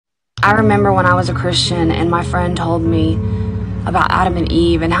I remember when I was a Christian and my friend told me about Adam and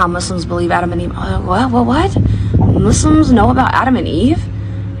Eve and how Muslims believe Adam and Eve. What? Muslims know about Adam and Eve?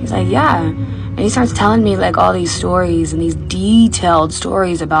 He's like, yeah. And he starts telling me like all these stories and these detailed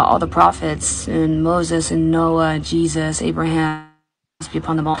stories about all the prophets and Moses and Noah, Jesus, Abraham, be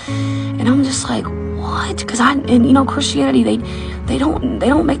upon them all. And I'm just like, what? Because Christianity, they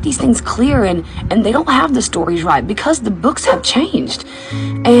don't make these things clear, and they don't have the stories right because the books have changed.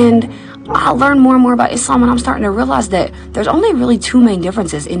 And I learn more and more about Islam, and I'm starting to realize that there's only really two main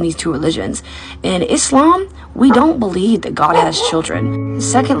differences in these two religions. In Islam, we don't believe that God has children.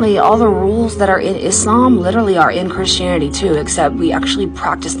 Secondly, all the rules that are in Islam literally are in Christianity too, except we actually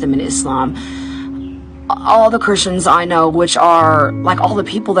practice them in Islam. All the Christians I know, which are like all the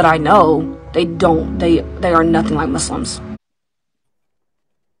people that I know, they are nothing like Muslims.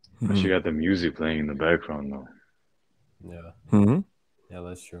 She got the music playing in the background though. Yeah. Yeah,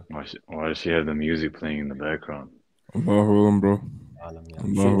 that's true. Why does she have the music playing in the background? Allahu Alam, bro.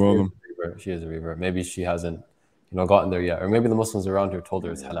 Yeah. She is a reverb. Maybe she hasn't, gotten there yet, or maybe the Muslims around her told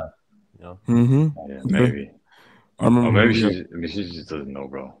her it's halal. Yeah, maybe. Maybe she just doesn't know,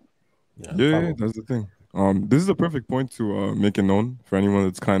 bro. Yeah, that's the thing. This is a perfect point to make it known for anyone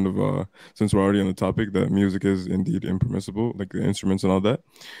that's kind of since we're already on the topic that music is indeed impermissible, like the instruments and all that.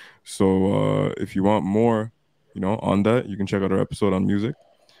 So if you want more, on that, you can check out our episode on music.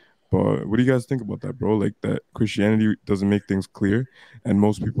 But what do you guys think about that, bro? Like that Christianity doesn't make things clear and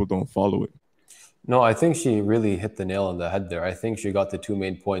most people don't follow it. No, I think she really hit the nail on the head there. I think she got the two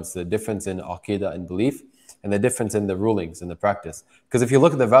main points, the difference in aqidah and belief, and the difference in the rulings and the practice. Because if you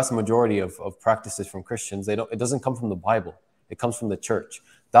look at the vast majority of practices from Christians, it doesn't come from the Bible. It comes from the church.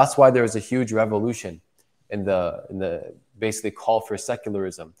 That's why there is a huge revolution in the basically call for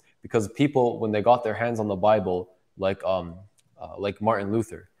secularism. Because people, when they got their hands on the Bible, like Martin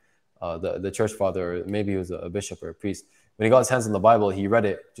Luther, the church father, or maybe he was a bishop or a priest, when he got his hands on the Bible, he read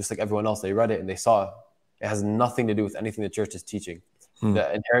it just like everyone else. They read it and they saw it has nothing to do with anything the church is teaching.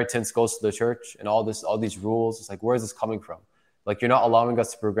 The inheritance goes to the church and all these rules. It's like, where is this coming from? Like, you're not allowing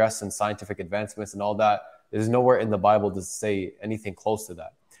us to progress in scientific advancements and all that. There's nowhere in the Bible to say anything close to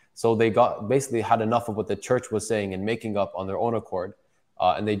that. So they basically had enough of what the church was saying and making up on their own accord,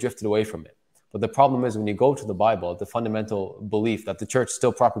 and they drifted away from it. But the problem is when you go to the Bible, the fundamental belief that the church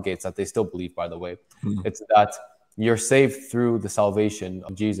still propagates, that they still believe, by the way, it's that you're saved through the salvation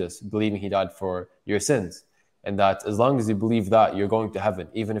of Jesus, believing he died for your sins. And that as long as you believe that, you're going to heaven,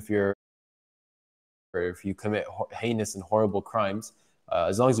 even if you commit heinous and horrible crimes.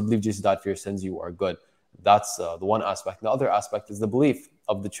 As long as you believe Jesus died for your sins, you are good. That's the one aspect. And the other aspect is the belief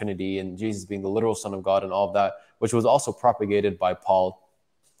of the Trinity and Jesus being the literal Son of God and all of that, which was also propagated by Paul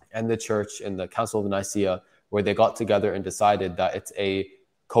and the church in the Council of Nicaea, where they got together and decided that it's a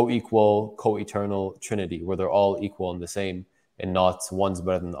co-equal, co-eternal Trinity, where they're all equal and the same, and not one's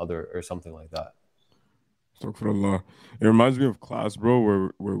better than the other or something like that. Astaghfirullah. It reminds me of class, bro,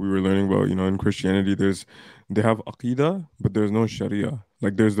 where we were learning about, in Christianity, they have aqidah, but there's no sharia.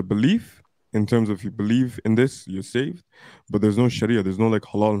 Like there's the belief in terms of you believe in this, you're saved, but there's no sharia. There's no like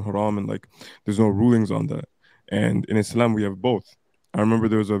halal and haram, and like there's no rulings on that. And in Islam, we have both. I remember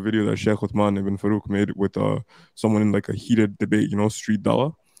there was a video that Sheikh Uthman ibn Farouk made with someone in like a heated debate, street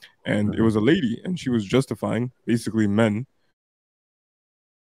dawah. And it was a lady, and she was justifying basically men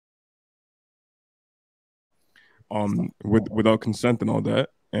without consent and all that,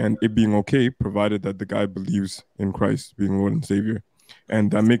 and it being okay provided that the guy believes in Christ being Lord and Savior,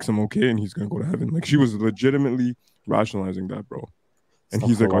 and that makes him okay, and he's gonna go to heaven. Like she was legitimately rationalizing that, bro. And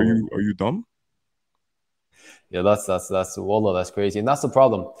he's like, "Are you dumb?" Yeah, that's wallah, that's crazy, and that's the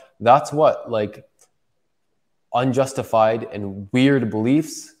problem. That's what like unjustified and weird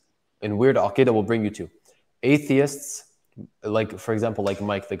beliefs and weird aqidah will bring you to. Atheists, like for example, like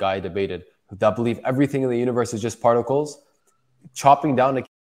Mike, the guy I debated, that believe everything in the universe is just particles, chopping down the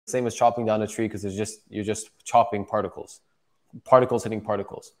same as chopping down a tree because you're just chopping particles hitting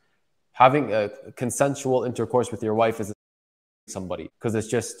particles. Having a consensual intercourse with your wife is somebody because it's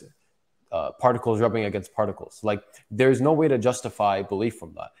just particles rubbing against particles. Like there's no way to justify belief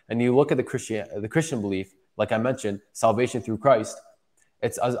from that. And you look at the Christian belief, like I mentioned, salvation through Christ.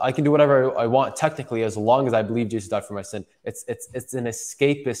 I can do whatever I want technically as long as I believe Jesus died for my sin. It's an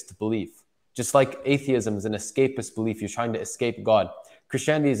escapist belief. Just like atheism is an escapist belief, you're trying to escape God.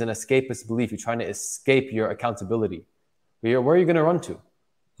 Christianity is an escapist belief, you're trying to escape your accountability. Where are you going to run to?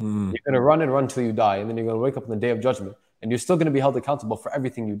 You're going to run till you die, and then you're going to wake up on the day of judgment, and you're still going to be held accountable for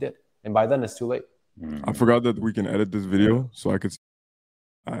everything you did. And by then, it's too late. I forgot that we can edit this video, so I could.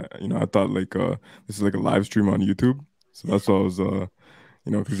 I thought like this is like a live stream on YouTube, so that's why I was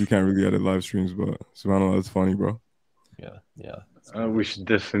you know, because you can't really edit live streams. But subhanAllah, that's funny, bro. Yeah, yeah. We should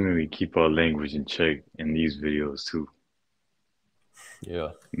definitely keep our language in check in these videos too. Yeah.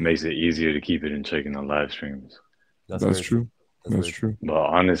 It makes it easier to keep it in check in the live streams. That's true. That's true. But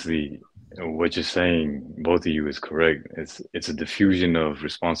honestly, what you're saying, both of you, is correct. It's a diffusion of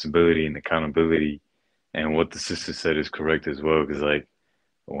responsibility and accountability, and what the sister said is correct as well. Because like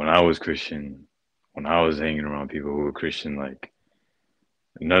when I was Christian, when I was hanging around people who were Christian, like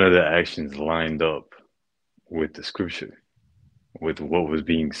none of the actions lined up with the scripture, with what was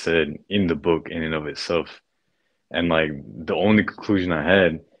being said in the book in and of itself. And like the only conclusion I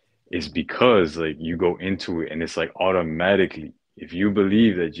had is because like you go into it and it's like automatically, if you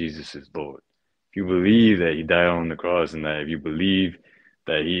believe that Jesus is Lord, if you believe that he died on the cross, and that if you believe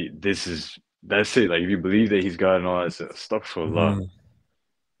that that's it. Like if you believe that he's God and all that stuff for Allah,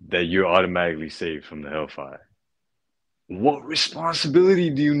 that you're automatically saved from the hellfire. What responsibility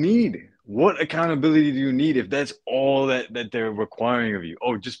do you need? What accountability do you need if that's all that they're requiring of you?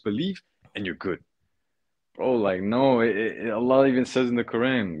 Oh, just believe and you're good. Bro, like, no, Allah even says in the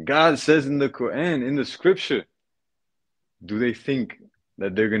Quran, God says in the Quran, in the scripture, do they think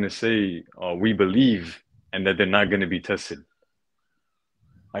that they're going to say, oh, we believe, and that they're not going to be tested?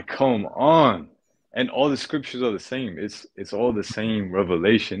 Like, come on. And all the scriptures are the same. It's all the same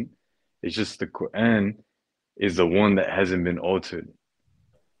revelation. It's just the Quran is the one that hasn't been altered.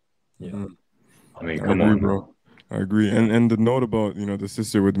 Yeah. I mean, come on, bro. I agree. And the note about, you know, the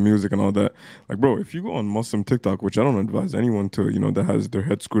sister with music and all that, like, bro, if you go on Muslim TikTok, which I don't advise anyone to, you know, that has their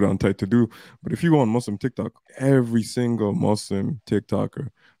head screwed on tight to do, but if you go on Muslim TikTok, every single Muslim TikToker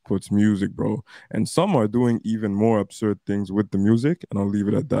puts music, bro. And some are doing even more absurd things with the music, and I'll leave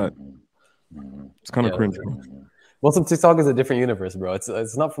it at that. It's kind of cringe, bro. Muslim TikTok is a different universe, bro.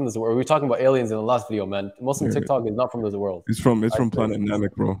 It's not from this world. We were talking about aliens in the last video, man. Muslim TikTok is not from this world. It's from Planet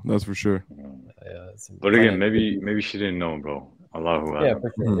Namek, bro. That's for sure. Yeah, but again, maybe she didn't know, bro. Allahu Akbar. Yeah,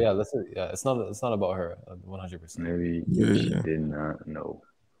 for sure. Yeah, that's it. Yeah, it's not about her, 100%. Maybe she did not know.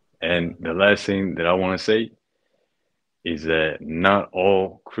 And the last thing that I want to say is that not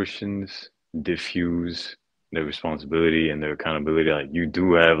all Christians diffuse their responsibility and their accountability. Like you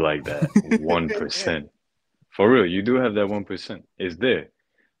do have like that 1%. For real, you do have that 1%. It's there.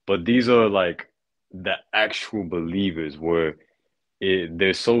 But these are like the actual believers where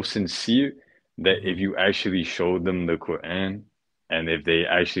they're so sincere that if you actually showed them the Quran, and if they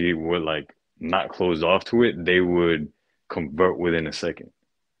actually were like not closed off to it, they would convert within a second.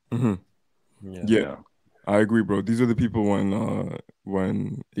 Yeah, I agree, bro. These are the people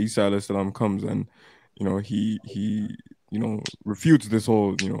when Isa alayhi salam comes and, you know, he you know, refutes this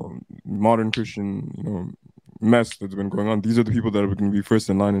whole, you know, modern Christian, you know, mess that's been going on. These are the people that are going to be first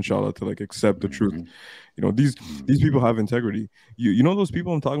in line, inshallah, to like accept the truth. You know, these people have integrity. You know those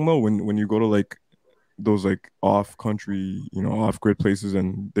people I'm talking about when you go to like those like off country, you know, off grid places,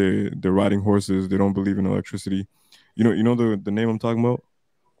 and they're riding horses. They don't believe in electricity. You know the name I'm talking about.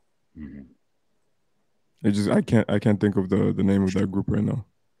 It just I can't think of the name of that group right now.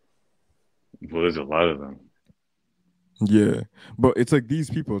 Well, there's a lot of them. Yeah, but it's like these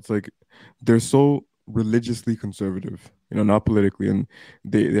people. It's like they're so religiously conservative, you know, not politically, and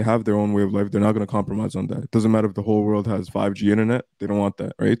they have their own way of life. They're not going to compromise on that. It doesn't matter if the whole world has 5G internet. They don't want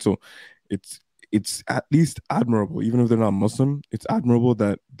that, right? So it's at least admirable, even if they're not Muslim. It's admirable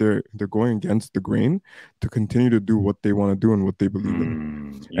that they're going against the grain to continue to do what they want to do and what they believe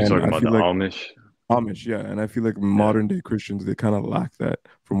in. You're talking about the Amish? Amish, yeah. And I feel like modern day Christians, they kind of lack that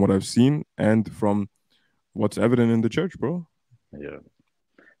from what I've seen and from what's evident in the church, bro. Yeah.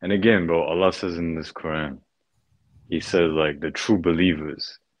 And again, bro, Allah says in this Quran, he says like the true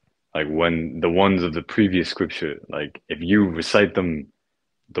believers, like when the ones of the previous scripture, like if you recite them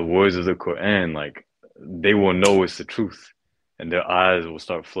the words of the Quran, like they will know it's the truth and their eyes will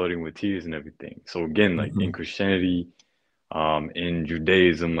start flooding with tears and everything. So again, like in Christianity, in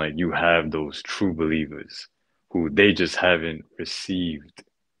Judaism, like you have those true believers who they just haven't received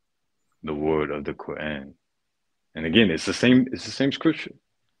the word of the Quran. And again, it's the same scripture.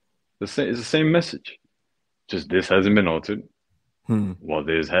 It's the same message. Just this hasn't been altered while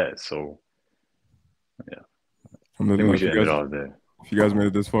theirs has. So yeah. I think we should end it off there. If you guys made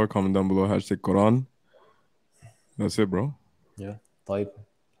it this far, comment down below #Quran. That's it, bro. Yeah. طيب.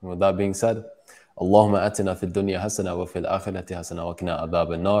 With that being said, اللهم آتنا في الدنيا حسنة وفي الآخرة حسنة وقنا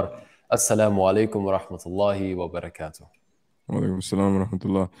عذاب النار. السلام عليكم ورحمة الله وبركاته. وعليكم السلام ورحمة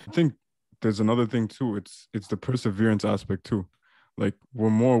الله. I think there's another thing too. It's the perseverance aspect too. Like we're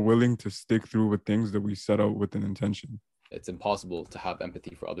more willing to stick through with things that we set out with an intention. It's impossible to have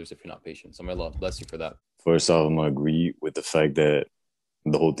empathy for others if you're not patient. So may Allah bless you for that. First off, I'm going to agree with the fact that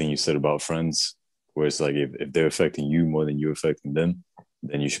the whole thing you said about friends, where it's like if they're affecting you more than you're affecting them,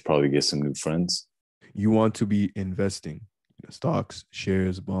 then you should probably get some new friends. You want to be investing stocks,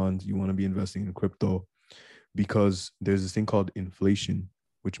 shares, bonds. You want to be investing in crypto because there's this thing called inflation,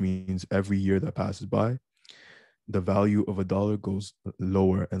 which means every year that passes by, the value of a dollar goes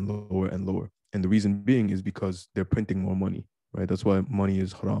lower and lower and lower. And the reason being is because they're printing more money, right? That's why money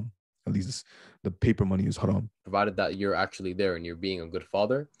is haram. At least the paper money is haram. Provided that you're actually there and you're being a good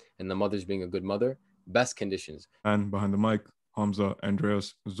father and the mother's being a good mother, best conditions. And behind the mic, Hamza,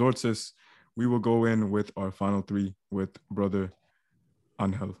 Andreas, Zortzis. We will go in with our final three with brother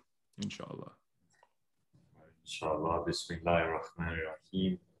Angel, inshallah. Inshallah,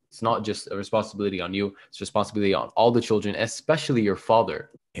 Bismillahirrahmanirrahim. It's not just a responsibility on you, it's responsibility on all the children, especially your father.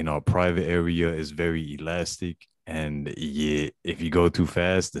 In our private area is very elastic, and yeah, if you go too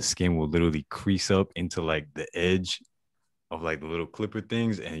fast, the skin will literally crease up into like the edge of like the little clipper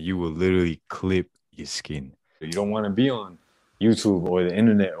things, and you will literally clip your skin. You don't want to be on YouTube or the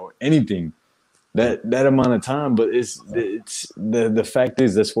internet or anything that amount of time, but it's the fact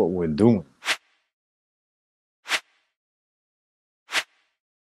is that's what we're doing.